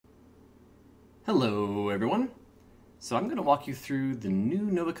Hello everyone! So I'm going to walk you through the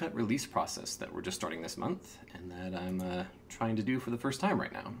new Novacut release process that we're just starting this month and that I'm trying to do for the first time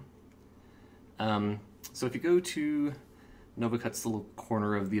right now. So if you go to Novacut's little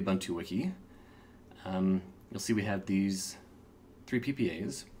corner of the Ubuntu wiki, you'll see we have these 3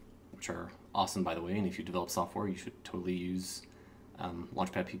 PPAs, which are awesome by the way, and if you develop software you should totally use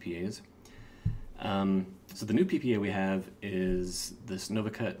Launchpad PPAs. So the new PPA we have is this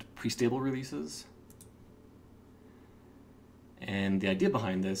Novacut pre-stable releases. And the idea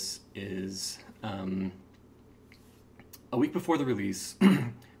behind this is a week before the release,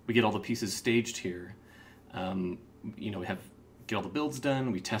 we get all the pieces staged here. We get all the builds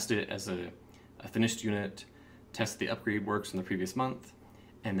done, we test it as a finished unit, test the upgrade works from the previous month,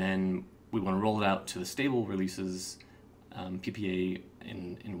 and then we want to roll it out to the stable releases PPA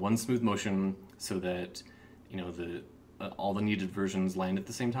in one smooth motion so that all the needed versions land at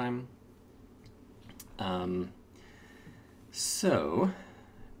the same time. So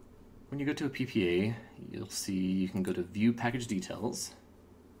when you go to a PPA, you'll see you can go to View Package Details,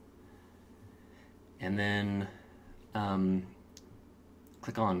 and then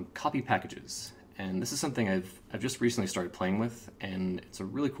click on Copy Packages. And this is something I've just recently started playing with, and it's a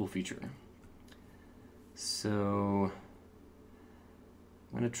really cool feature. So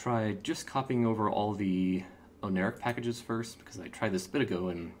I'm going to try just copying over all the Oneric packages first, because I tried this a bit ago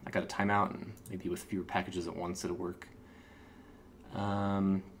and I got a timeout, and maybe with fewer packages at once it'll work.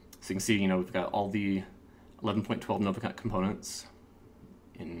 So you can see, we've got all the 11.12 Novacut components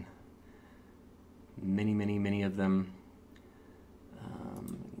in many of them.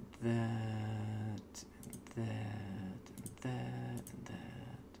 That.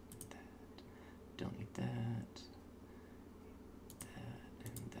 Don't need that.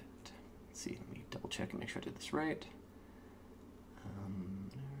 Let's see, let me double check and make sure I did this right.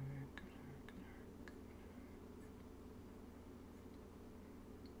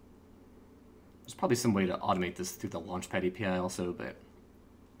 There's probably some way to automate this through the Launchpad API also, but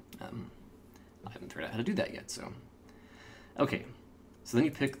I haven't figured out how to do that yet. So, okay, so then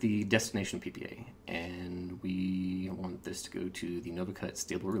you pick the destination PPA, and we want this to go to the Novacut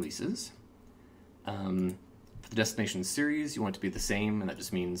stable releases. For the destination series, you want it to be the same, and that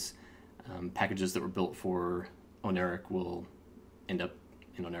just means packages that were built for Oneric will end up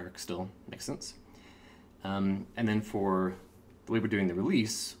in Oneric still. Makes sense. And then for the way we're doing the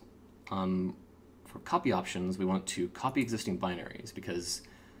release, for copy options, we want to copy existing binaries, because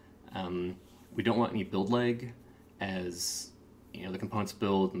we don't want any build lag as the components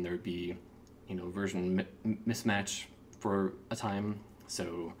build and there'd be version mismatch for a time.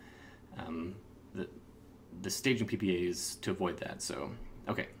 So the staging PPA is to avoid that. So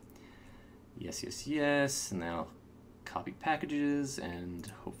okay, yes, and now copy packages,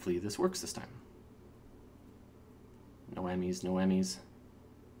 and hopefully this works this time. No whammies.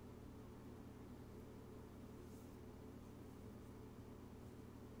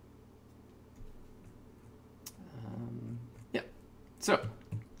 So,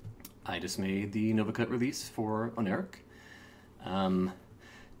 I just made the Novacut release for Oneric. When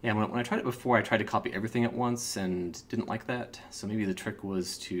I tried it before, I tried to copy everything at once and didn't like that. So maybe the trick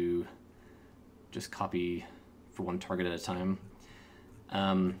was to just copy for one target at a time.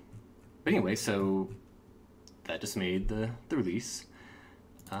 But anyway, so that just made the release.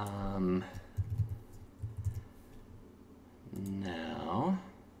 Now,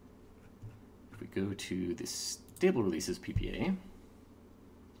 if we go to the stable releases PPA,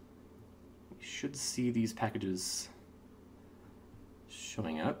 you should see these packages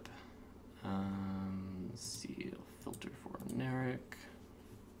showing up. Let's see, I'll filter for Oneric.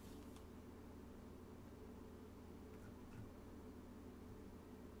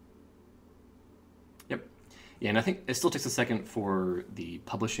 Yep. Yeah, and I think it still takes a second for the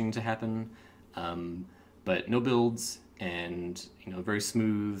publishing to happen, but no builds and very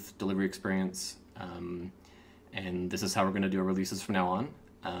smooth delivery experience. And this is how we're going to do our releases from now on.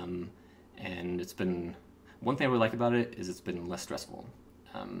 And it's been, one thing I really like about it is it's been less stressful.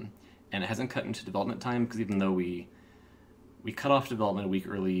 And it hasn't cut into development time, because even though we cut off development a week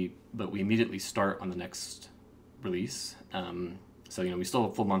early, but we immediately start on the next release. So we still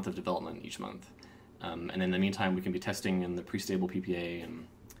have a full month of development each month. And in the meantime, we can be testing in the pre-stable PPA and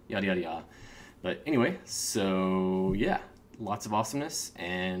yada. But anyway, so yeah, lots of awesomeness,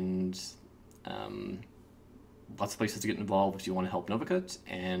 and lots of places to get involved if you want to help Novacut,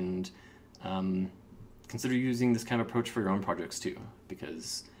 and consider using this kind of approach for your own projects too,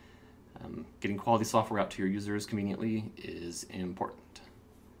 because getting quality software out to your users conveniently is important.